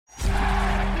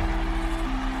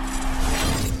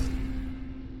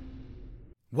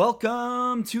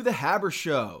Welcome to the Haber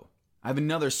Show. I have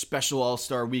another special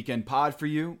All-Star Weekend pod for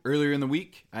you. Earlier in the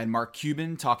week, I had Mark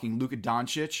Cuban talking Luka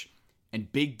Doncic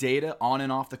and big data on and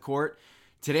off the court.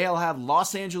 Today, I'll have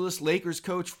Los Angeles Lakers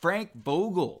coach Frank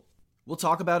Vogel. We'll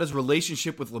talk about his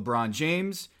relationship with LeBron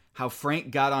James, how Frank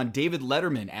got on David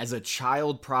Letterman as a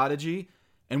child prodigy,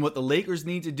 and what the Lakers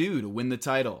need to do to win the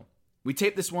title. We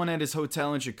taped this one at his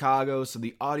hotel in Chicago, so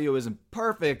the audio isn't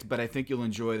perfect, but I think you'll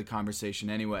enjoy the conversation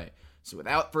anyway. So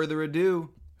without further ado,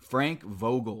 Frank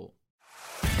Vogel.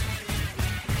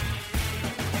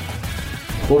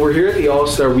 Well, we're here at the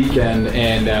All-Star Weekend,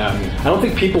 and I don't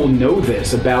think people know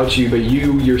this about you, but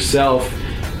you yourself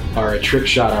are a trick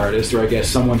shot artist, or I guess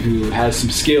someone who has some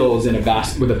skills in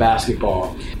with a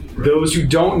basketball. Those who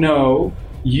don't know,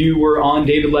 you were on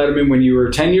David Letterman when you were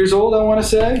 10 years old, I want to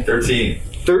say? 13.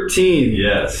 13.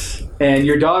 Yes. And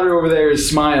your daughter over there is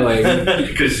smiling.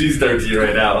 Because she's 13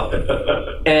 right now.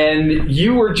 And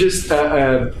you were just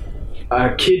a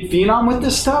kid phenom with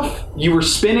this stuff. You were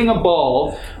spinning a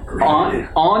ball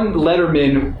on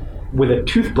Letterman with a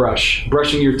toothbrush,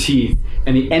 brushing your teeth,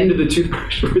 and the end of the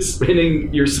toothbrush was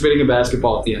spinning. You're spinning a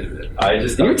basketball at the end of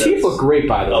it. Your teeth look great,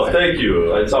 by the way. Oh, thank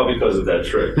you. It's all because of that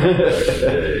trick.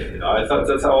 I thought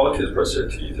that's how all kids brush their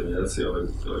teeth. I mean, that's the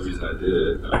only reason I did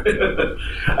it.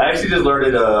 I actually just learned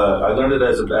it. I learned it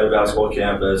at a basketball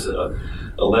camp as a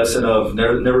lesson of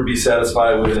never be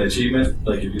satisfied with an achievement.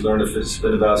 Like if you learn to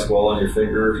spin a basketball on your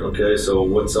finger, okay, so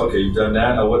you've done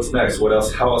that. Now what's next?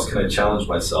 How else can I challenge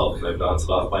myself? Can I bounce it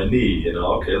off my knee?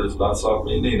 Okay, let's bounce it off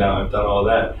my knee. Now I've done all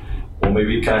that. Well,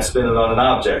 maybe can I spin it on an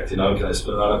object? Can I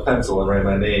spin it on a pencil and write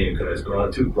my name? Can I spin it on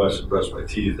a toothbrush and brush my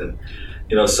teeth? And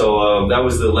so that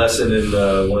was the lesson in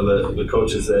one of the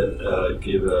coaches that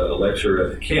gave a lecture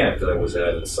at the camp that I was at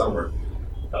in the summer.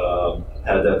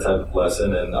 Had that type of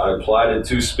lesson, and I applied it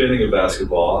to spinning a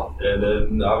basketball, and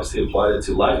then obviously applied it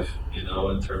to life.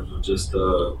 In terms of just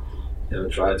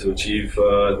trying to achieve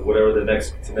whatever the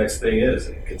next thing is,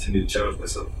 and continue to challenge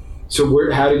myself.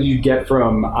 So how did you get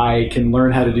from I can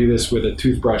learn how to do this with a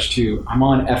toothbrush to I'm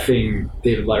on effing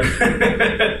David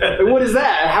Letterman? What is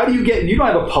that? How do you don't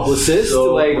have a publicist?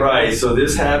 Right. So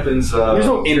this happens. There's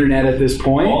no internet at this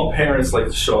point. All parents like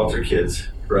to show off their kids,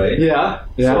 right? Yeah.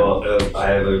 So I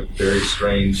have a very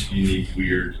strange, unique,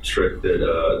 weird trick that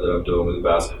I'm doing with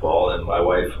basketball, and my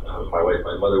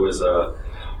mother was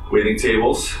waiting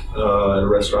tables at a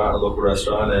local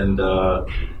restaurant, and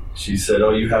she said,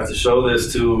 "Oh, you have to show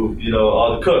this to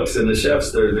all the cooks and the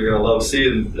chefs. They're gonna love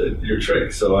seeing your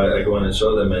trick." So I go in and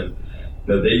show them, and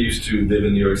they used to live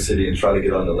in New York City and try to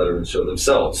get on the Letterman show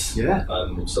themselves. Yeah.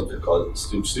 On something called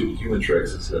Stupid Human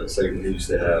Tricks. It's a segment they used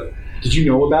to have. Did you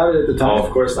know about it at the time? Oh,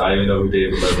 of course not. I didn't even know who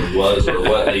David Letterman was or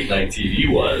what late night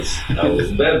TV was. I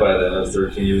was in bed by then. I was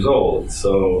 13 years old.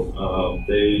 So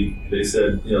they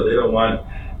said, they don't want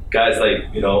guys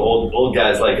like, old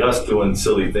guys like us doing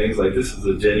silly things. Like, this is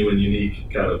a genuine, unique,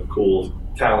 kind of cool,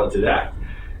 talented act.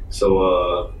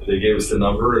 So they gave us the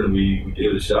number, and we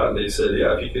gave it a shot, and they said,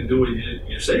 yeah, if you can do what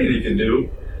you're saying you can do,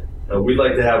 we'd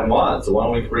like to have him on. So why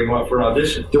don't we bring him up for an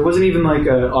audition? There wasn't even like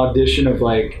an audition of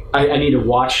like, I need to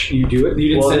watch you do it?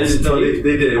 You didn't send it to tape?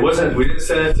 They did. We didn't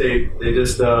send it tape. They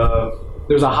just...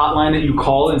 There's a hotline that you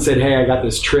called and said, hey, I got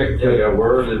this trick. Yeah, I got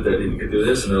word that you could do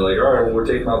this. And they're like, all right, well, we're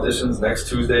taking auditions next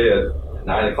Tuesday at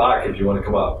 9 o'clock if you want to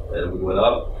come up. And we went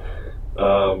up.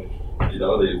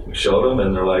 They showed them,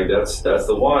 and they're like, that's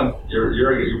the one. You're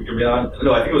going to be on.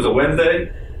 No, I think it was a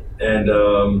Wednesday. And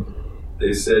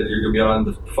they said, you're going to be on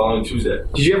the following Tuesday.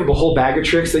 Did you have a whole bag of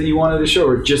tricks that you wanted to show,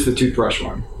 or just the toothbrush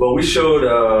one? Well, we showed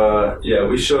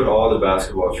all the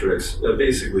basketball tricks.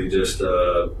 Basically just...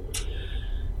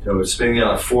 spinning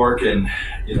on a fork and,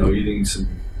 eating some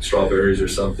strawberries or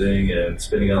something, and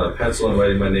spinning on a pencil and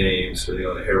writing my name, spinning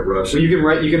on a hairbrush. Well, you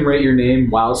can write your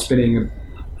name while spinning.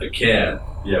 I can,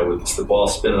 with the ball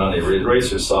spinning on the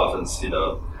eraser softens,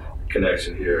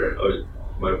 connection here.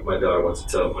 My daughter wants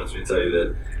me to tell you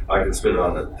that I can spin it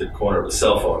on the corner of a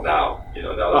cell phone now.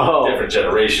 Now a different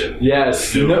generation.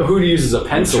 Yes, who uses a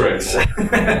pencil? Tricks.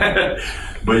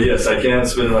 But yes, I can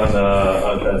spin it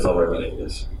on pencil right my name.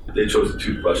 Yes. They chose the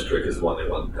toothbrush trick as the one they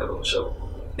wanted to have on the show.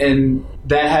 And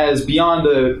that has, beyond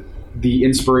the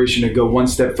inspiration to go one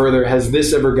step further, has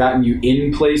this ever gotten you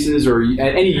in places, or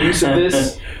any use of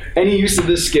this? Any use of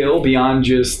this skill beyond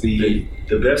just the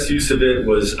best use of it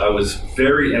was I was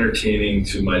very entertaining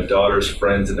to my daughter's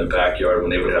friends in the backyard when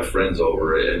they would have friends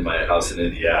over in my house in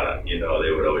Indiana.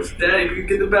 They would always, Dad, you can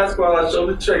get the basketball out, show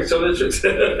the tricks.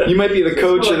 You might be the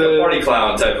coach of the party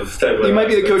clown type of. You might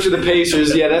be the coach of the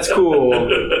Pacers. Yeah, that's cool.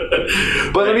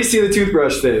 But let me see the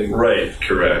toothbrush thing. Right,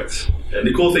 correct. And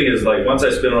the cool thing is, like, once I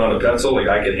spin it on a pencil, like,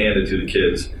 I can hand it to the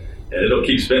kids, and it'll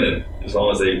keep spinning. As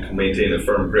long as they can maintain a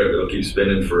firm grip, it'll keep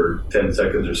spinning for 10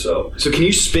 seconds or so. So can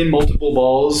you spin multiple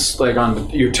balls, like on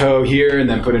your toe here, and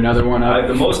then put another one up?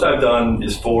 The most I've done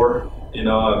is 4. You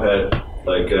know, I've had,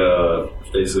 like,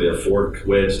 basically a fork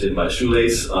wedged in my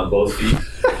shoelace on both feet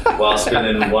while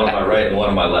spinning one on my right and one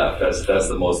on my left. That's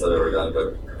the most I've ever done.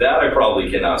 But that I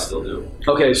probably cannot still do.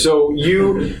 Okay, so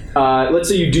you, let's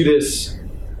say you do this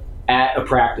at a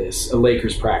practice, a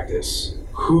Lakers practice.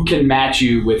 Who can match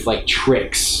you with, like,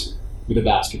 tricks with a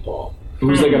basketball?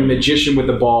 Who's like a magician with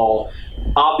the ball?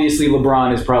 Obviously,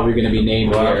 LeBron is probably going to be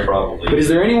named here. Probably. But is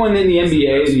there anyone in the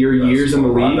NBA in your years in the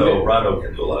league? Rondo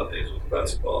can do a lot of things with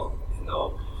basketball. You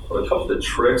know, but a couple of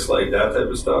tricks like that type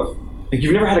of stuff. Like,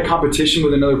 you've never had a competition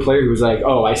with another player who's like,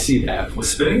 oh, I see that. Well,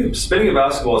 spinning a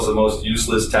basketball is the most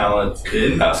useless talent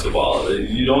in basketball.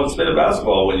 You don't spin a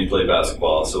basketball when you play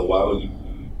basketball, so why would you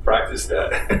practice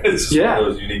that? It's just one of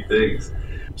those unique things.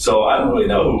 So I don't really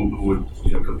know who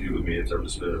would compete with me in terms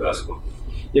of spinning a basketball.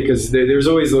 Yeah, because there's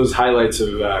always those highlights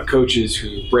of coaches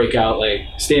who break out, like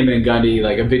Stan Van Gundy,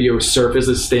 like a video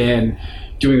surfaces Stan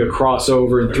doing a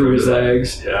crossover and through his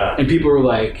legs. Yeah. And people were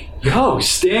like, yo,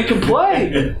 Stan can play.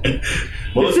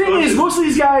 The thing is, most of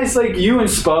these guys, like you and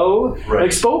Spo, right.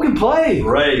 like Spo can play.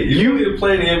 Right. You can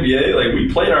play in the NBA. Like,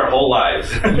 we played our whole lives.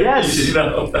 Yes. You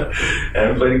know,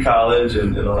 and we played in college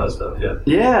and all that stuff. Yeah.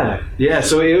 Yeah. Yeah.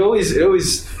 So it always,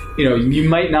 you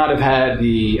might not have had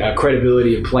the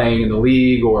credibility of playing in the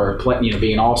league or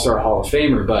being an all-star Hall of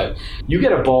Famer, but you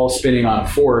get a ball spinning on a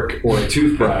fork or a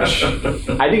toothbrush.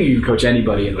 I think you can coach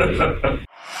anybody in the league.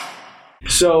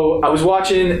 So I was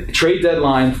watching trade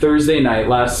deadline Thursday night,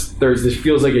 last Thursday,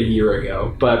 feels like a year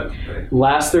ago, but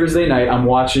last Thursday night I'm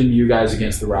watching you guys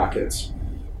against the Rockets.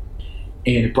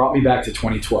 And it brought me back to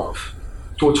 2012.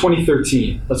 Well,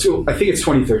 2013. Let's go. I think it's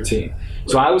 2013.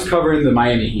 So I was covering the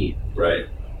Miami Heat. Right.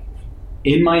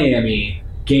 In Miami,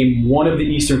 game 1 of the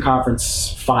Eastern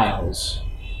Conference Finals.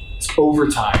 It's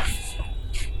overtime.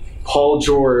 Paul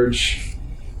George,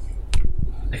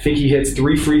 I think he hits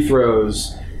 3 free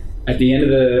throws. At the end of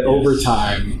the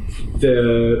overtime,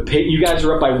 you guys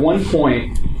are up by 1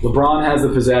 point. LeBron has the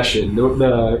possession.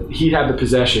 The Heat have the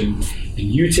possession, and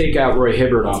you take out Roy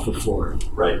Hibbert off the floor.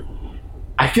 Right.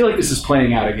 I feel like this is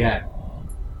playing out again.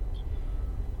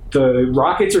 The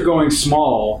Rockets are going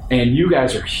small, and you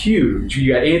guys are huge.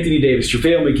 You got Anthony Davis,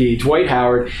 JaVale McGee, Dwight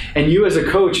Howard, and you as a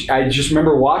coach, I just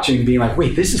remember watching being like,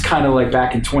 wait, this is kind of like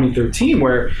back in 2013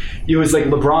 where it was like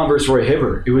LeBron versus Roy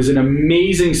Hibbert. It was an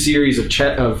amazing series of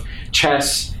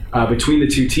chess between the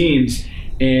two teams,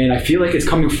 and I feel like it's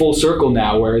coming full circle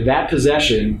now where that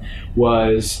possession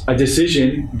was a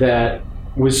decision that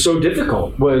was so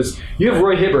difficult. You have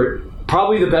Roy Hibbert,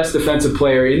 probably the best defensive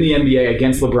player in the NBA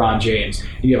against LeBron James.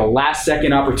 You have a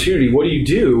last-second opportunity. What do you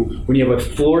do when you have a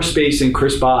floor-spacing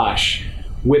Chris Bosh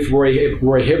with Roy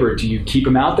Hibbert? Do you keep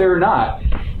him out there or not?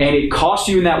 And it cost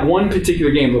you in that one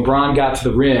particular game. LeBron got to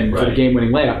the rim for the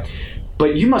game-winning layup.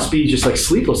 But you must be just like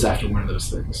sleepless after one of those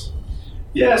things.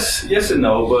 Yes and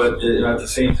no. But at the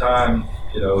same time,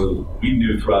 we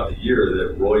knew throughout the year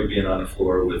that Roy being on the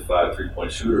floor with 5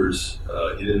 3-point shooters,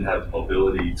 he didn't have the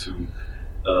mobility to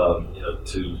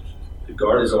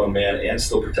guard his own man and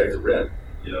still protect the rim.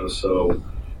 So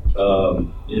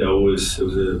it was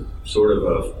a sort of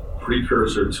a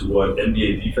precursor to what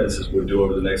NBA defenses would do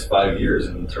over the next 5 years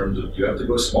in terms of you have to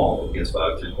go small against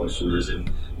 5 3-point shooters in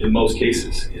most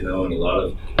cases. And a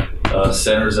lot of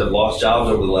centers have lost jobs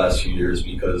over the last few years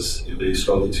because they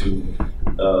struggled to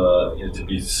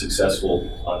be successful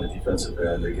on the defensive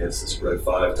end against the spread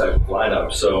 5 type of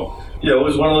lineup. So it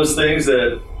was one of those things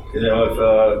that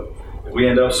if we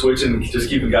end up switching, just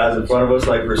keeping guys in front of us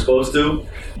like we're supposed to,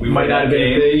 we might not have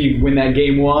been. You win that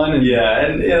game 1.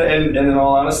 And and in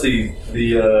all honesty,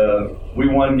 we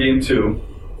won game 2,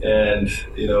 and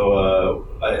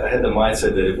I had the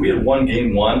mindset that if we had won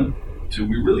game 1, do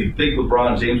we really think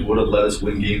LeBron James would have let us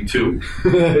win game 2? So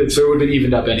it would have been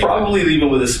evened up anyway. Probably even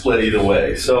with a split either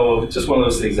way. So just one of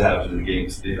those things that happen in the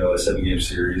games, a 7-game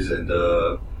series, and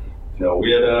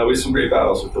we had some great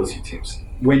battles with those Heat teams.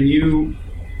 When you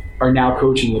are now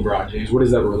coaching LeBron James, what is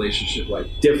that relationship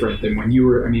like? Different than when you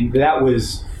were? I mean,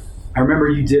 I remember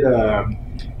you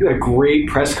had a great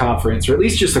press conference, or at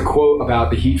least just a quote about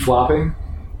the Heat flopping.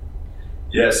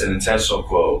 Yes, an intentional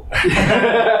quote. I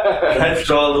had to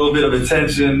draw a little bit of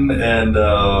attention and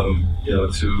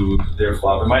to their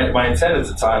flopping. My intent at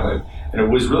the time, and it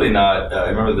was really not. I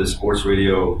remember the sports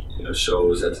radio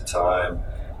shows at the time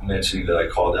mentioning that I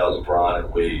called out LeBron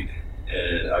and Wade.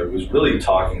 And I was really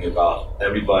talking about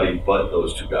everybody but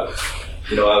those two guys.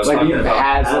 I was like talking even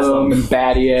about Haslam and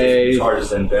Battier.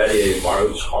 Chargers and Battier,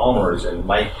 Mario Chalmers and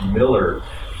Mike Miller.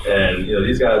 And,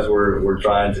 these guys were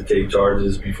trying to take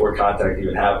charges before contact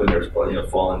even happened. They're,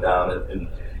 falling down. And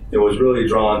it was really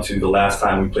drawn to the last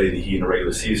time we played the Heat in the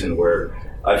regular season, where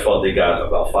I felt they got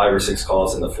about 5 or 6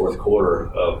 calls in the fourth quarter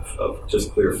of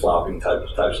just clear flopping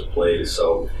types of plays.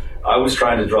 So I was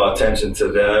trying to draw attention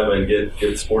to them and get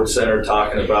SportsCenter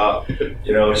talking about,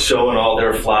 showing all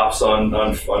their flops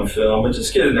on film and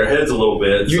just getting their heads a little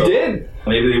bit. You did.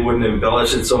 Maybe they wouldn't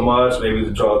embellish it so much. Maybe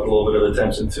to draw a little bit of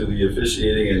attention to the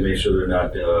officiating and make sure they're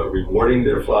not rewarding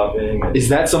their flopping. Is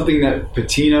that something that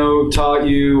Patino taught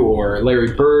you, or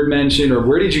Larry Bird mentioned, or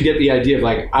where did you get the idea of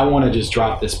I want to just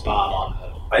drop this bomb on them?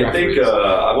 I think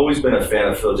I've always been a fan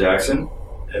of Phil Jackson,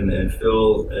 and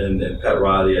Phil and Pat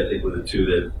Riley, I think, were the two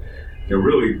that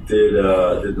really did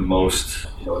the most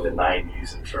in the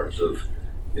 90s in terms of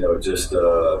just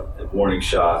warning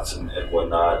shots and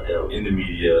whatnot in the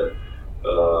media,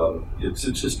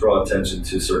 to just draw attention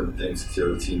to certain things that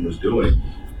the other team was doing,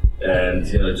 and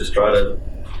just try to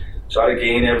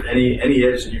gain any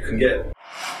edge that you can get.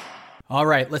 All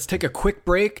right, let's take a quick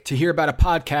break to hear about a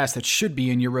podcast that should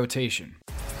be in your rotation.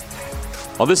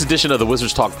 On this edition of the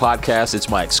Wizards Talk podcast, it's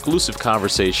my exclusive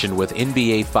conversation with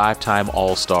NBA 5-time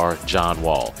All-Star John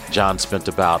Wall. John spent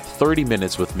about 30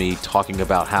 minutes with me talking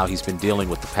about how he's been dealing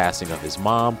with the passing of his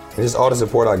mom. And just all the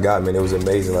support I got, man, it was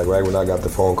amazing. Right when I got the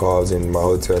phone calls in my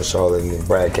hotel in Charlotte, and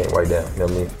Brad came right down, you know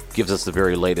what I mean? Gives us the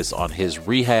very latest on his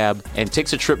rehab and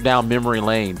takes a trip down memory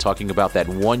lane talking about that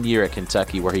 1 year at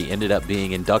Kentucky where he ended up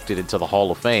being inducted into the Hall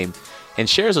of Fame, and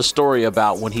shares a story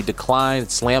about when he declined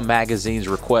Slam Magazine's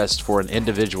request for an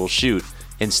individual shoot.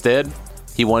 Instead,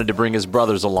 he wanted to bring his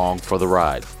brothers along for the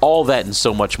ride. All that and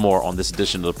so much more on this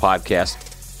edition of the podcast.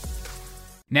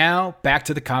 Now, back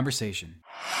to the conversation.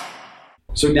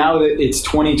 So now that it's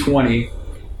 2020,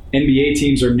 NBA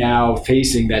teams are now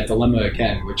facing that dilemma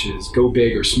again, which is go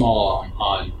big or small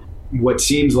on what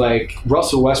seems like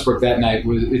Russell Westbrook that night.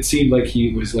 It seemed like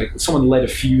he was like someone lit a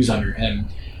fuse under him.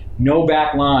 No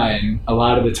back line a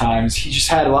lot of the times. He just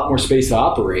had a lot more space to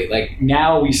operate.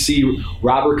 Now we see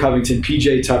Robert Covington,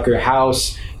 PJ Tucker,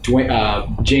 House,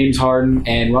 James Harden,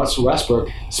 and Russell Westbrook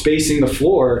spacing the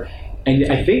floor.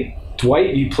 And I think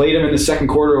Dwight, you played him in the second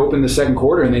quarter, opened the second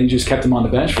quarter, and then you just kept him on the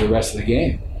bench for the rest of the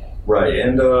game. Right,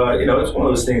 and it's one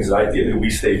of those things that ideally we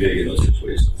stay big in those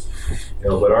situations.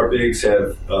 But our bigs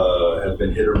have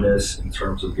been hit or miss in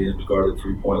terms of being able to guard the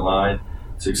 3-point line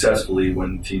successfully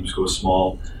when teams go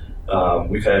small.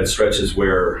 We've had stretches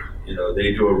where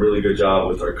they do a really good job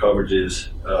with our coverages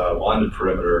on the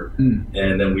perimeter,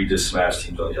 and then we just smash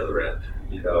teams on the other end.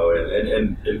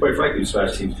 And quite frankly, we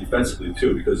smash teams defensively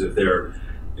too, because if they're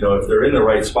in the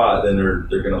right spot, then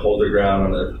they're going to hold their ground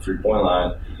on the 3-point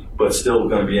line, but still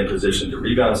going to be in position to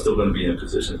rebound, still going to be in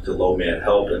position to low man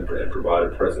help and provide a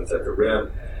presence at the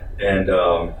rim. And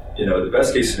the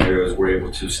best case scenario is we're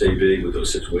able to stay big with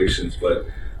those situations, but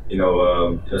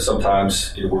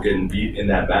sometimes we're getting beat in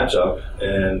that matchup,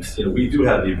 and we do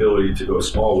have the ability to go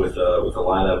small with a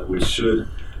lineup which should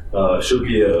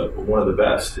be one of the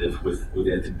best with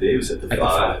Anthony Davis at the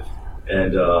 5.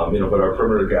 And but our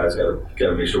perimeter guys got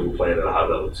to make sure we're playing at a high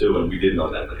level too, and we didn't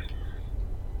on that night.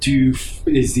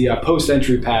 Is the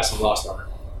post-entry pass a lost art?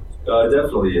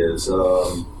 Definitely is.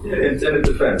 And it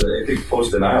depends. I think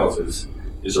post-denials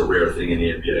is a rare thing in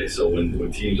the NBA. So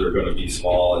when teams are going to be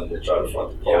small and they try to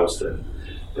front the post and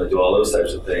do all those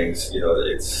types of things,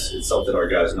 it's something our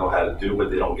guys know how to do,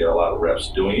 but they don't get a lot of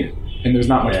reps doing it. And there's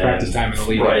not much practice time in the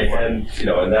league. Right, anymore. and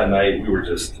and that night we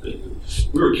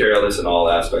were careless in all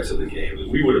aspects of the game.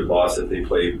 We would have lost if they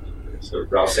played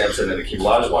Ralph Sampson and Akeem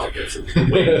Olajuwon against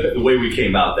it. The way we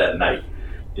came out that night,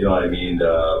 you know what I mean.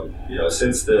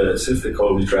 Since the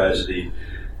Kobe tragedy,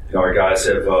 our guys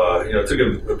have took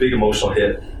a big emotional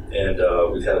hit, and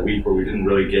we've had a week where we didn't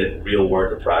really get real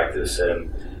work or practice,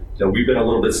 and we've been a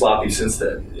little bit sloppy since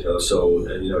then. So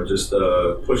just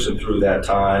pushing through that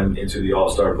time into the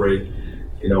All-Star break,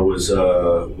 was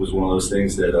one of those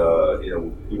things that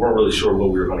we weren't really sure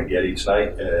what we were going to get each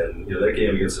night, and that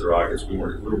game against the Rockets, we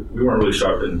weren't really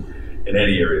sharp in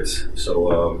any areas.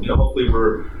 So hopefully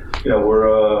we're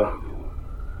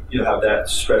have that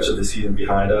stretch of the season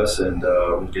behind us, and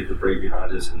get the break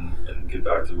behind us, and get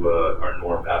back to our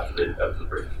norm after the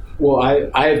break. Well,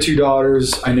 I have 2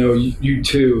 daughters. I know you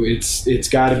too. It's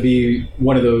got to be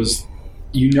one of those.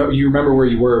 You remember where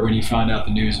you were when you found out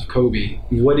the news of Kobe.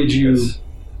 What did you? Yes.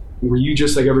 Were you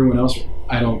just like everyone else?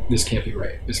 This can't be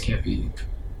right. This can't be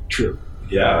true.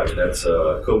 Yeah, I mean, that's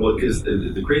Kobe. Because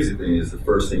the crazy thing is, the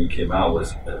first thing that came out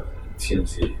was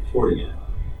TMZ reporting it.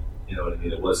 You know what I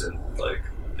mean? It wasn't like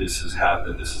this has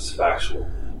happened, this is factual.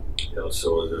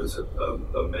 So there's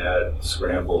a mad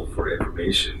scramble for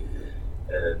information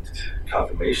and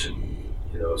confirmation.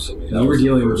 So you were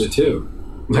dealing with it too.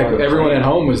 Like everyone at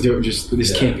home was doing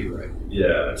this can't be right.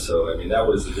 Yeah, so that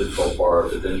was the difficult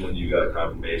part. But then when you got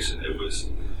confirmation, it was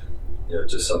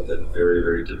just something very,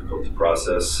 very difficult to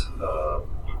process.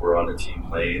 We're on the team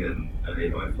playing, and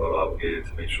I felt obligated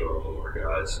to make sure all of our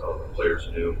guys, all the players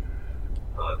knew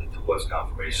that there was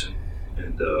confirmation,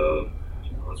 and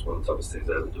it's one of the toughest things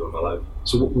I ever do in my life.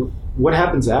 So what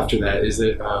happens after that? Is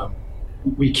it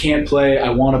we can't play,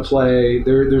 I want to play?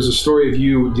 There's a story of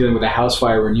you dealing with a house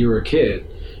fire when you were a kid,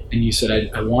 and you said,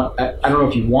 I don't know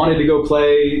if you wanted to go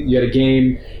play, you had a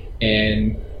game,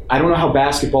 and I don't know how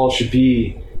basketball should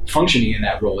be functioning in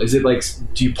that role. Is it like,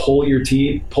 do you pull your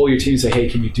team and say, hey,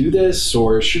 can you do this,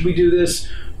 or should we do this?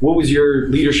 What was your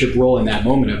leadership role in that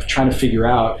moment of trying to figure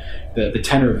out the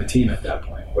tenor of the team at that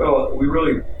point? Well, we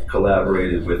really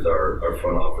collaborated with our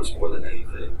front office more than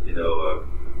anything.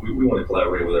 We want to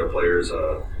collaborate with our players,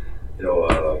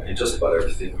 in just about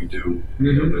everything we do.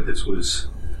 But this was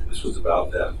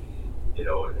about them,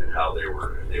 and how they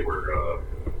were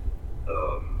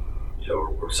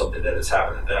something that has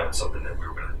happened to them, something that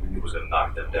we knew was going to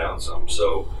knock them down some.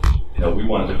 So, we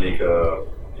wanted to make a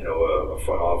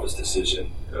front office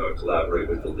decision, collaborate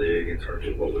with the league in terms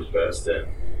of what was best. And,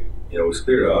 it was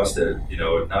clear to us that,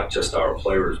 not just our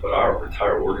players, but our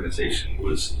entire organization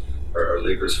our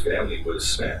Lakers family was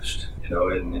smashed.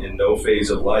 In no phase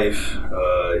of life,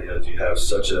 do you have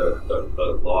such a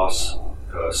loss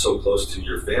so close to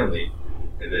your family,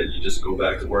 and then you just go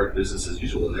back to work, business as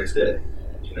usual the next day.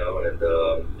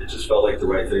 And it just felt like the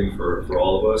right thing for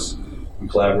all of us. We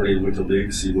collaborated with the league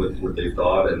to see what they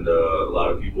thought, and a lot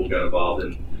of people got involved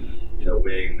in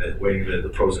weighing the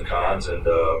pros and cons, and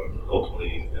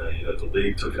ultimately the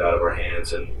league took it out of our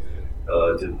hands and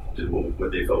did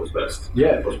what they felt was best.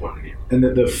 Yeah, and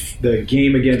the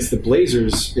game against the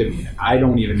Blazers, I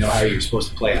don't even know how you were supposed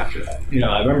to play after that.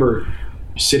 I remember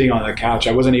sitting on the couch.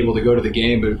 I wasn't able to go to the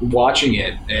game, but watching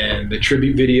it and the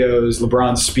tribute videos,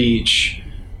 LeBron's speech,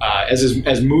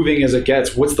 as moving as it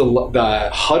gets. What's the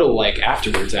huddle like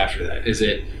afterwards? After that, is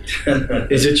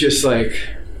it just like,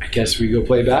 I guess we go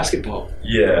play basketball?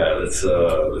 Yeah, let's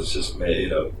just try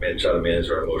to manage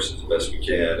our emotions the best we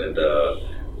can, and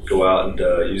go out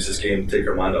and use this game to take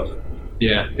our mind off it.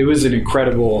 Yeah, it was an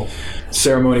incredible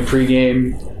ceremony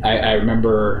pregame. I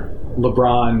remember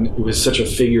LeBron was such a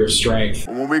figure of strength.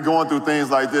 When we're going through things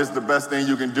like this, the best thing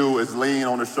you can do is lean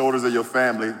on the shoulders of your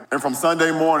family. And from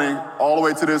Sunday morning all the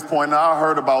way to this point, now I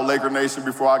heard about Laker Nation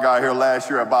before I got here last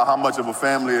year, about how much of a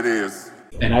family it is.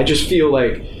 And I just feel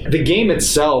like the game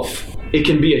itself, it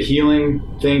can be a healing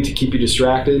thing to keep you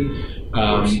distracted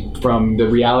from the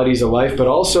realities of life, but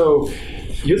also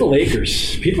you're the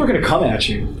Lakers. People are going to come at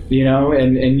you,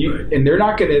 and they're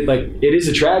not going to, like, it is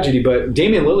a tragedy, but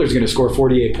Damian Lillard's going to score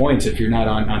 48 points if you're not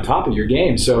on top of your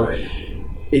game. So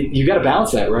you got to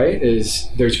balance that, right?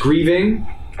 There's grieving,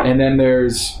 and then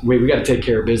we got to take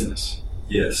care of business.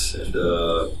 Yes, and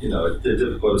a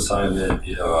difficult assignment.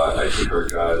 I think our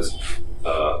guys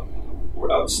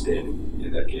were outstanding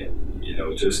in that game.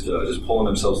 Just pulling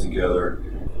themselves together,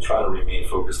 trying to remain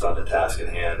focused on the task at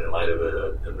hand in light of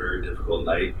a very difficult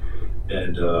night.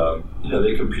 And,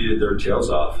 they competed their tails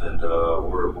off, and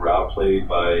were outplayed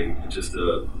by just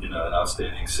an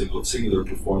outstanding singular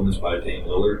performance by Dame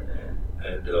Lillard.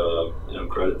 And,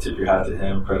 tip your hat to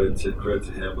him, credit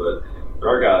to him. But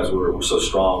our guys were so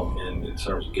strong in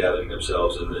terms of gathering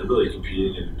themselves and really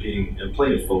competing and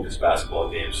playing a focused basketball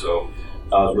game. So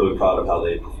I was really proud of how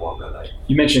they performed that night.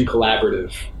 You mentioned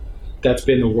collaborative. That's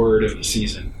been the word of the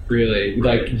season, really.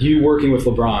 Like you working with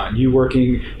LeBron,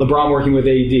 LeBron working with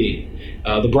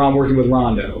AD, LeBron working with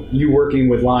Rondo, you working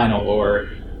with Lionel or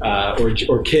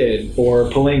Kid or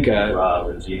Pelinka. Rob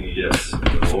and Jeannie, yes,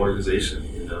 the whole organization.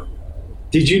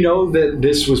 Did you know that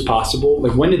this was possible?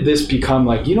 Like, when did this become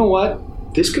like, you know what,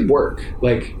 this could work?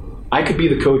 Like, I could be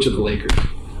the coach of the Lakers.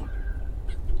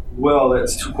 Well,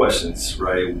 that's two questions,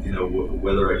 right?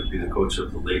 Whether I could be the coach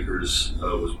of the Lakers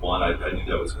was one. I knew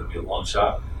that was going to be a long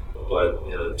shot, but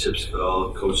the chips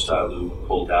fell. Coach Ty Lue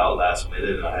pulled out last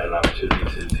minute, and I had an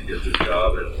opportunity to get the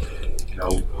job. And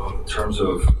in terms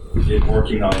of it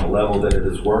working on the level that it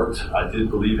has worked, I did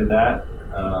believe in that.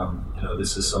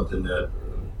 This is something that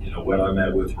when I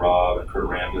met with Rob and Kurt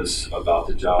Rambis about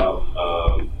the job,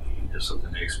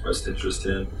 something they expressed interest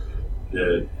in.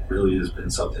 That really has been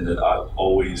something that I've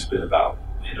always been about.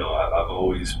 I've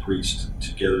always preached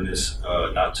togetherness,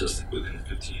 not just within the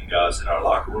 15 guys in our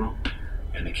locker room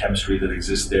and the chemistry that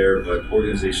exists there, but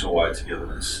organizational-wide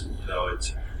togetherness.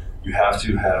 you have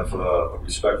to have a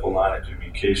respectful line of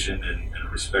communication and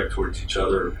respect towards each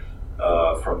other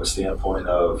from a standpoint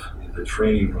of the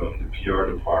training room, the PR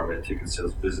department, ticket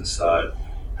sales, business side,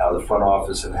 how the front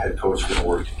office and the head coach are going to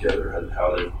work together, and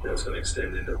how that's going to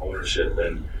extend into ownership.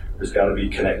 And there's got to be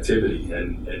connectivity,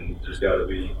 and there's got to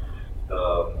be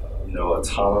a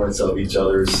tolerance of each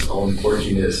other's own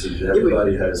quirkiness.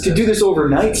 Everybody has to do this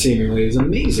overnight seemingly is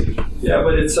amazing. Yeah,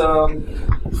 but it's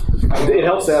it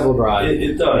helps to have LeBron.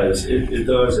 It does. It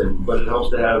does, but it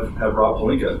helps to have Rob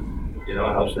Pelinka. It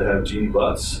helps to have Jeannie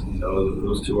Butts.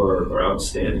 Those two are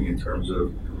outstanding in terms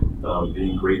of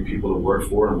being great people to work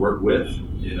for and work with.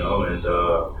 And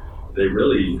they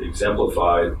really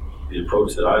exemplified the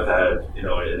approach that I've had.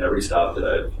 In every stop that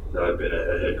I've been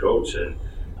a head coach, and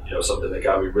something that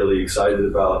got me really excited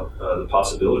about the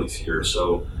possibilities here.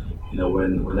 So,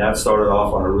 when that started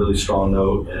off on a really strong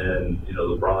note, and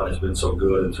LeBron has been so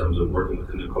good in terms of working with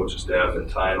the new coaching staff and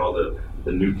tying all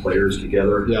the new players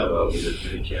together. With the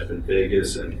mini camp in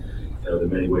Vegas, and the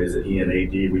many ways that he and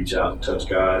AD reach out and touch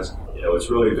guys. It's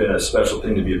really been a special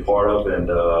thing to be a part of, and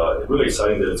it's really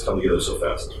exciting that it's come together so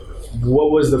fast.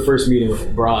 What was the first meeting with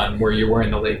LeBron where you're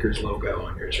wearing the Lakers logo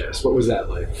on your chest? What was that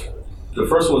like? The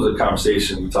first one was a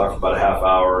conversation. We talked about a half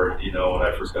hour, when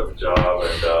I first got the job,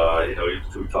 and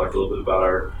we talked a little bit about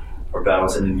our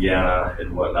battles in Indiana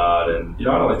and whatnot. And I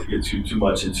don't like to get too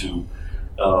much into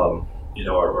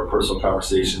our personal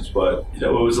conversations, but it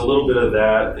was a little bit of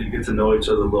that. You get to know each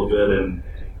other a little bit, and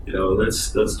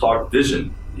let's talk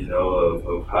vision,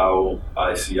 of how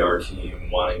I see our team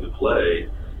wanting to play,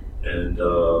 and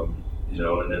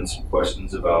and then some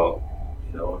questions about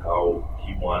how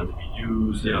he wanted to be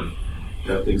used,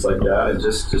 things like that, and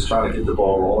just trying to get the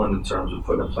ball rolling in terms of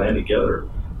putting a plan together.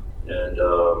 And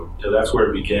that's where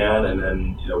it began. And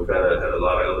then we've had a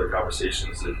lot of other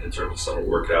conversations in terms of summer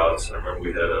workouts. I remember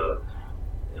we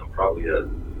had probably a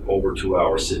over 2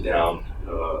 hour sit down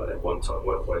at one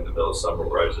point in the middle of summer,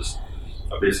 where I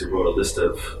basically wrote a list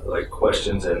of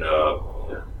questions and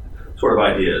sort of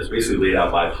ideas, basically laid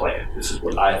out my plan. This is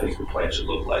what I think the plan should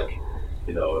look like,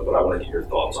 but I want to get your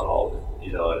thoughts on all of it.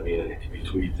 You know what I mean? And it can be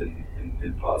tweaked in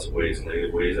positive ways and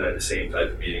negative ways. I had the same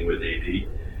type of meeting with AD,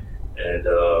 and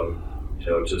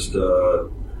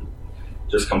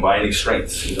just combining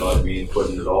strengths. You know what I mean?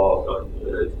 Putting it all,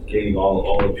 gaining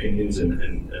all opinions and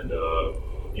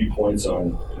viewpoints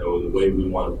on the way we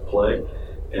want to play,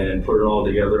 and put it all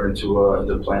together into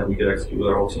a plan we could execute with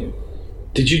our whole team.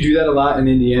 Did you do that a lot in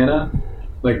Indiana,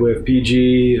 like with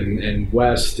PG and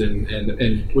West,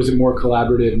 and was it more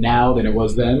collaborative now than it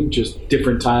was then? Just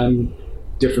different time,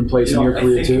 different place in your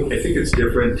career too? I think it's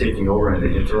different taking over in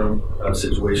an interim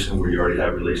situation where you already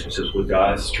have relationships with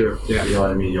guys. True. Yeah. You know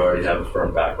what I mean? You already have a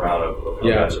firm background of how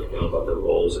guys are feeling about their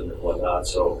roles and whatnot.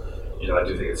 So, I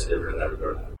do think it's different in that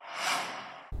regard.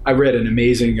 I read an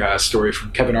amazing story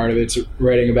from Kevin Arnovitz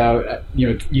writing about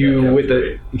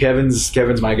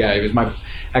Kevin's my guy. He was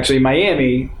actually in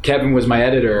Miami. Kevin was my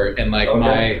editor, and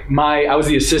I was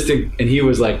the assistant, and he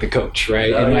was like the coach,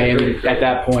 right, in Miami at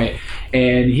that point.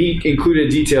 And he included a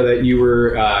detail that you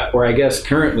were, or I guess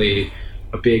currently,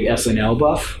 a big SNL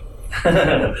buff.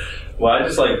 Well,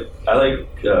 I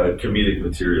like comedic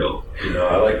material.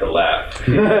 I like to laugh.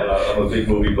 I'm a big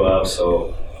movie buff,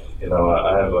 so.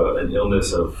 I have an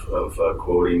illness of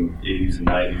quoting 80s and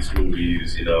 90s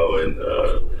movies, and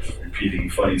repeating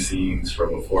funny scenes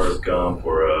from a Forrest Gump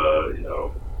or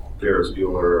Ferris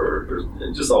Bueller,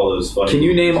 or just all those funny. Can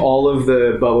you name all of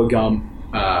the Bubba Gump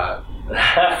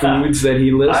foods that he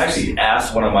lists? I actually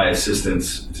asked one of my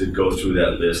assistants to go through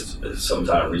that list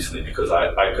sometime recently because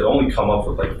I could only come up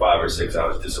with 5 or 6. I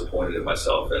was disappointed in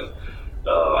myself, and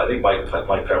I think Mike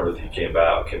Pemberton came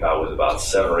out with about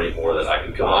 7 or 8 more than I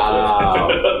could come up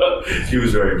with. He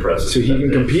was very impressive. So he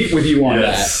can compete with you on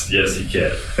that. Yes, he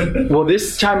can. Well,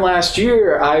 this time last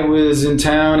year, I was in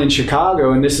town in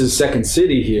Chicago, and this is Second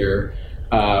City here,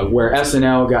 where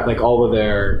SNL got all of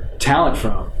their talent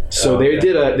from. So they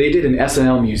did an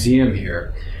SNL museum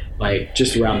here,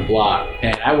 just around the block,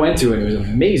 and I went to it. And it was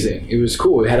amazing. It was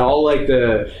cool. It had all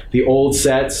the old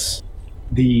sets.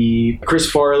 The Chris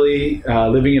Farley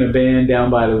living in a van down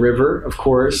by the river, of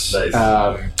course. Nice.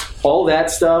 All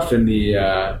that stuff, and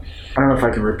I don't know if I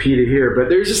can repeat it here, but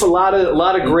there's just a lot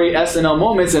of great SNL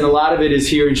moments, and a lot of it is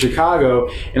here in Chicago.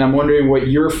 And I'm wondering what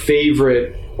your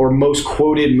favorite or most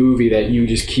quoted movie that you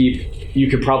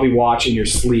could probably watch in your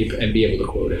sleep and be able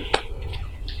to quote it.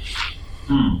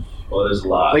 Well, there's a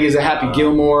lot. Is it Happy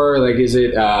Gilmore? Is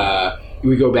it?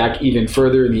 We go back even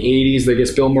further in the 80s. I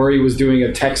guess Bill Murray was doing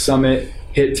a tech summit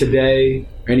hit today?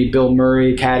 Any Bill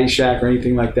Murray, Caddyshack, or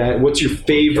anything like that? What's your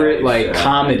favorite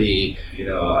comedy?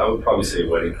 I would probably say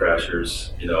Wedding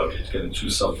Crashers. If you're going to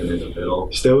choose something in the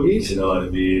middle. Stogies? You know what I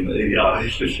mean? Yeah.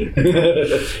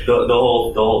 the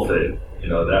whole thing.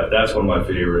 That's one of my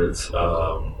favorites.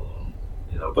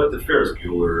 But the Ferris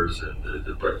Bueller's and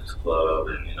the Breakfast Club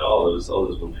and all those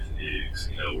movies and gigs,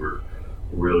 were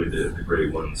really the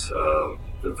great ones.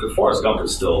 The Forrest Gump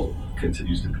still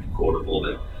continues to be quotable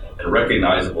and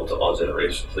recognizable to all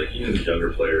generations. Like even the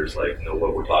younger players, know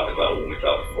what we're talking about when we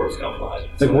drop the Forrest Gump line.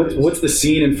 What's the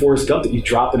scene in Forrest Gump that you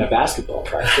drop in a basketball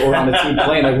practice or on the team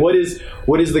playing? What is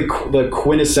the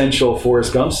quintessential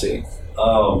Forrest Gump scene?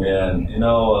 Oh man,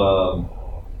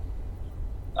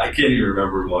 I can't even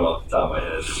remember one off the top of my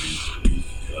head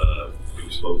that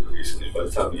we spoke recently. By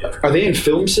the time are they in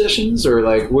film sessions or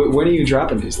when are you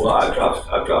dropping these? Well, I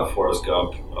dropped Forrest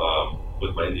Gump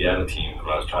with my Indiana team when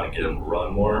I was trying to get them to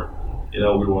run more. We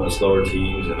were one of the slower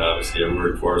teams, and obviously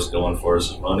everywhere Forrest going,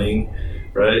 Forrest is running,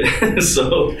 right?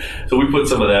 so we put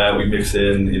some of that. We mixed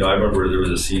in. I remember there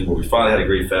was a scene where we finally had a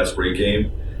great fast break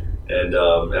game. And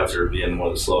after being one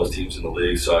of the slowest teams in the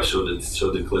league, so I showed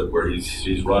the clip where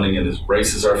he's running and his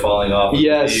braces are falling off.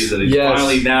 Yes, and he's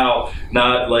finally now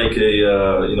not like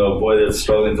a boy that's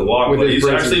struggling to walk, but he's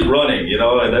actually running.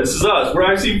 And this is us.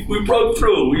 We broke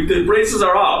through. The braces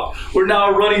are off. We're now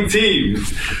a running team.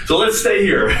 So let's stay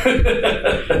here.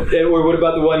 Or what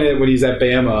about the one when he's at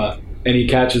Bama and he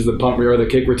catches the pump or the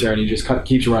kick return? He just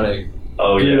keeps running.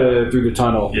 Through the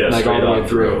tunnel, all the way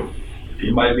through. He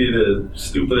might be the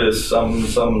stupidest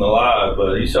something alive,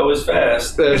 but he sure is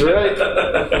fast. That's right.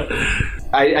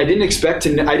 I didn't expect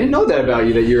to. I didn't know that about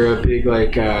you. That you're a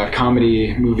big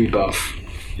comedy movie buff.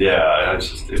 Yeah,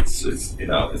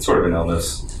 it's sort of an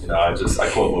illness. I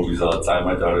quote movies all the time.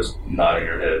 My daughter's nodding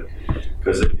her head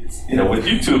because with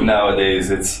YouTube nowadays,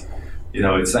 it's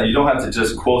not, you don't have to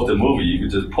just quote the movie. You can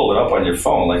just pull it up on your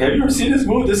phone. Have you ever seen this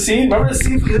movie? This scene? Remember this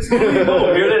scene from this movie?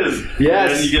 Oh, here it is.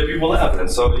 Yes. And you get people laughing.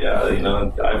 So yeah,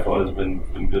 iPhone has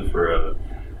been good for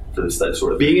this that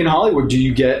sort of being thing. in Hollywood. Do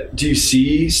you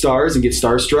see stars and get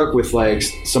starstruck with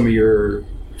some of your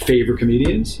favorite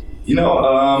comedians?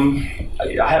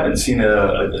 I haven't seen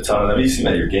a ton of them. You've seen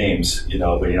them at your games, but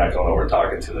you're not going over and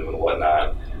talking to them and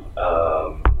whatnot.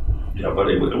 But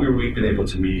we've been able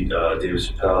to meet David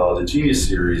Chappelle, the Genius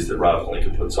series that Rob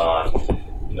Lincoln puts on,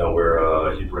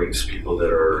 where he brings people that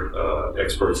are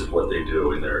experts at what they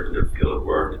do in their field of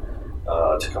work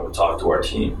to come and talk to our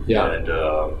team. Yeah. And,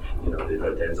 they've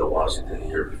had Denzel Washington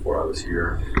here before I was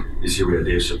here. This year we had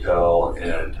Dave Chappelle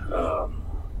and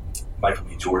Michael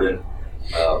B. Jordan.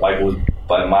 Michael was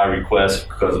by my request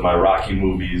because of my Rocky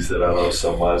movies that I love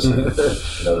so much. And,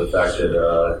 the fact that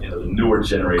the newer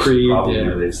generation Creed, probably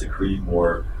relates to Creed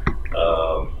more.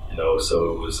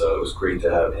 So it was great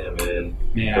to have him in.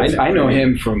 Yeah, I know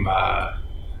him from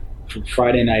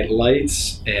Friday Night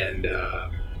Lights and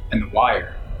The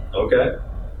Wire. Okay.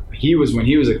 He was when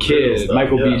he was a kid.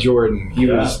 Michael B. Jordan.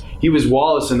 He was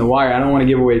Wallace in The Wire. I don't want to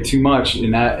give away too much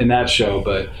in that show,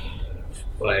 but.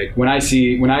 When I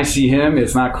see him,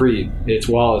 it's not Creed, it's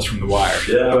Wallace from The Wire.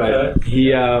 Yeah, okay. But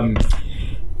he,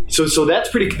 so that's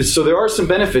pretty. So there are some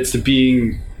benefits to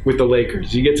being with the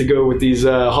Lakers. You get to go with these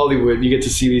Hollywood. You get to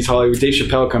see these Hollywood. Dave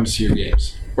Chappelle comes to your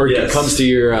games or comes to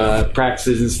your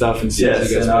practices and stuff and sees you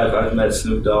guys. And I've met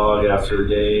Snoop Dogg after a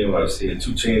game. I've seen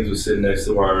 2 Chainz was sitting next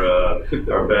to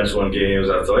our bench one games.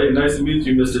 I thought, hey, nice to meet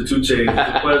you, Mr. 2 Chainz. It's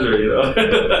a pleasure,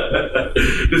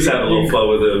 Just having a little fun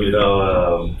with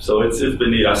him, So it's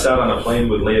been neat. I sat on a plane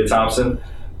with Leah Thompson,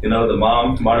 the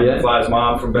mom, Marty McFly's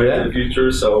mom from Back to the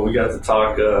Future. So we got to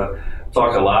talk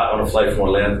a lot on a flight from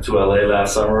Orlando to LA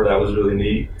last summer. That was really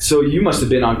neat. So you must have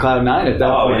been on cloud 9 at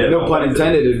that point. No pun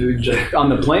intended on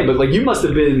the plane, but you must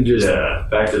have been just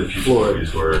Back to the Future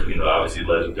movies were obviously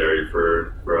legendary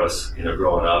for us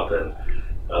growing up, and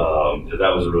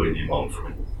that was a really neat moment for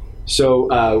me. So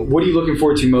what are you looking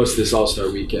forward to most this All-Star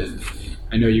weekend?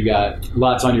 I know you got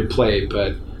lots on your plate,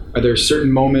 but are there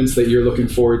certain moments that you're looking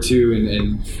forward to?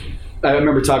 And I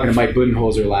remember talking to Mike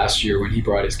Budenholzer last year when he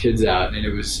brought his kids out, and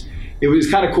it was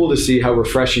kind of cool to see how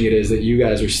refreshing it is that you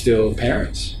guys are still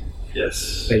parents.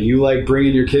 Yes. That you like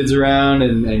bringing your kids around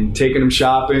and taking them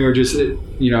shopping or just,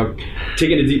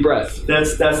 taking a deep breath.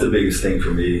 That's the biggest thing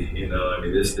for me.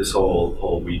 This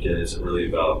whole weekend isn't really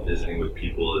about visiting with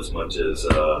people as much as,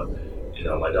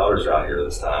 my daughters are out here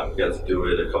this time. We got to do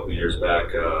it a couple of years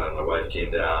back. And my wife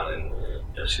came down and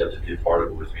she got to be a part of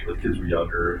it with me. The kids were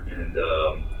younger and,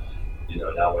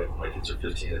 now my kids are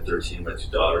 15 and 13, my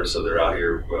 2 daughters, so they're out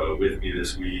here with me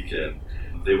this week, and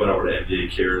they went over to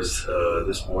NBA Cares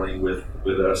this morning with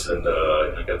us, and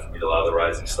I got to meet a lot of the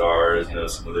rising stars.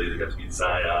 Some of they got to meet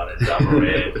Zion and John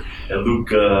Morant and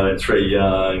Luka and Trae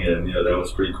Young, and that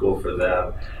was pretty cool for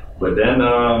them. But then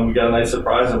we got a nice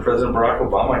surprise, and President Barack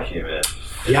Obama came in.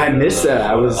 Yeah, I missed that.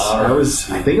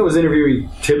 I think I was interviewing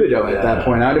Thibodeau at that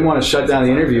point. I didn't want to shut down the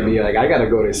interview and be like, I got to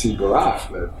go to see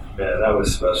Barack. But man, that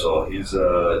was special. He's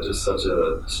just such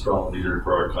a strong leader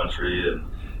for our country, and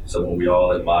someone we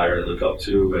all admire and look up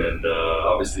to, and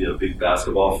obviously a big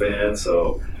basketball fan.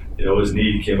 So, it was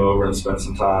neat. He came over and spent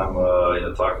some time,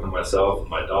 talking to myself and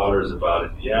my daughters about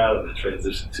Indiana and the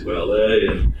transition to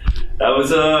LA, and that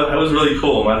was really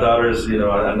cool. My daughters, I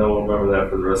know will remember that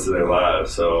for the rest of their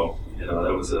lives. So,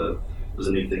 that was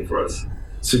a neat thing for us.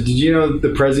 So, did you know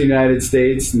the President of the United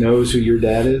States knows who your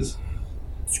dad is?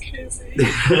 It's crazy. She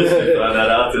found that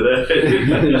out today.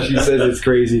 She says it's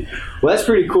crazy. Well, that's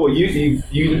pretty cool.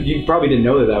 You probably didn't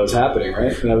know that was happening,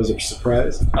 right? That was a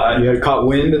surprise. You had caught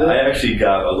wind of it? I actually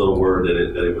got a little word that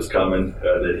it was coming,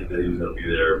 that he was going to be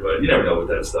there, but you never know with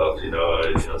that stuff.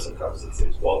 Sometimes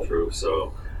things fall through.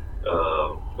 So,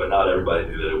 but not everybody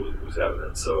knew that it was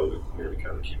happening. So we had to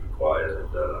kind of keep it quiet, and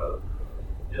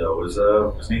it was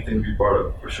a neat thing to be part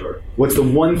of, for sure. What's the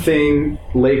one thing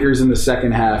Lakers in the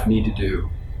second half need to do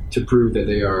to prove that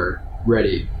they are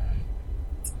ready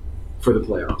for the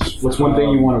playoffs? What's one thing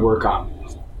you want to work on?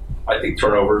 I think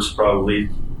turnovers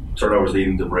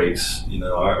leading to breaks.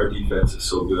 Our defense is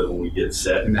so good when we get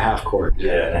set in the half court.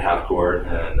 Yeah, in the half court,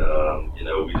 and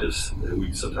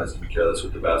we sometimes be careless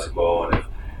with the basketball, and if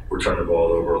we're turning the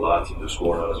ball over, a lot of teams are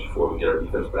scoring on us before we get our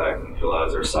defense back and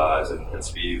utilize our size and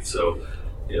speed. So,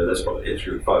 that's probably it.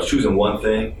 If I was choosing one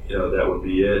thing, that would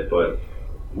be it. But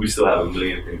we still have a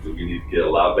million things that we need to get a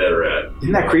lot better at.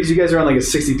 Isn't that crazy? You guys are on like a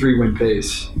 63-win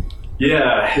pace.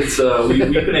 Yeah, it's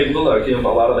we've been able to look. A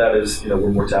lot of that is we're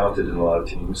more talented than a lot of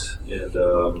teams, and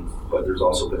but there's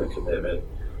also been a commitment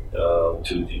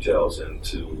to the details and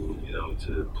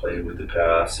to playing with the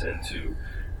pass and to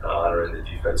honoring the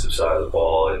defensive side of the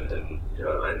ball,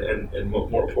 and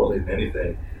more importantly than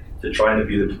anything, to trying to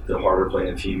be the harder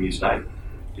playing team each night.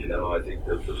 I think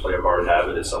the play of hard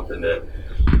habit is something that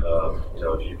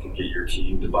if you can get your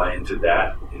team to buy into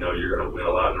that, you're going to win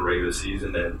a lot in the regular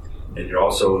season, and you're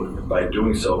also, by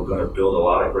doing so, going to build a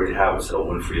lot of great habits that will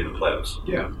win for you in the playoffs.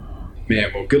 Yeah.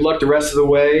 Man, well, good luck the rest of the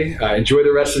way. Enjoy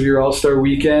the rest of your All-Star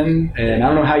weekend. And I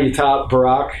don't know how you top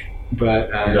Barack, but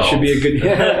it should be a good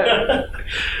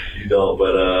You don't,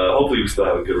 but hopefully we still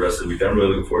have a good rest of the week. I'm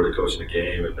really looking forward to coaching the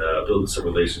game and building some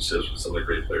relationships with some of the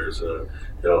great players that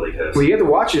our league has. Well, you have to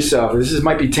watch yourself. This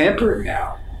might be tampering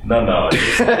now. No.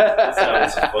 It's having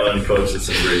some fun, coaching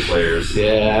some great players.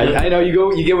 Yeah, I know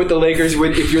you get with the Lakers.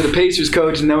 If you're the Pacers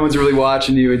coach, and no one's really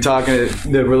watching you and talking to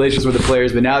the relations with the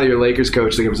players. But now that you're a Lakers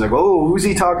coach, it was like, oh, who's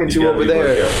he talking to over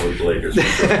there? With the Lakers.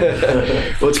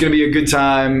 Well, it's going to be a good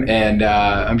time, and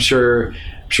I'm sure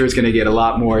it's going to get a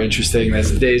lot more interesting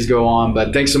as the days go on.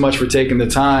 But thanks so much for taking the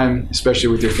time, especially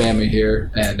with your family here,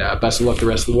 and best of luck the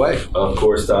rest of the way. Of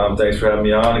course, Tom. Thanks for having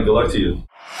me on, and good luck to you.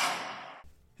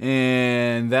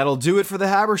 And that'll do it for the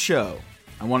Haber Show.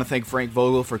 I want to thank Frank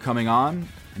Vogel for coming on.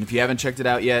 And if you haven't checked it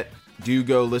out yet, do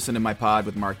go listen to my pod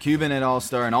with Mark Cuban at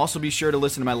All-Star. And also be sure to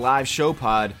listen to my live show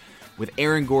pod with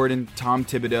Aaron Gordon, Tom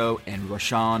Thibodeau, and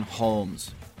Rashawn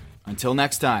Holmes. Until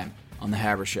next time on the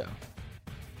Haber Show.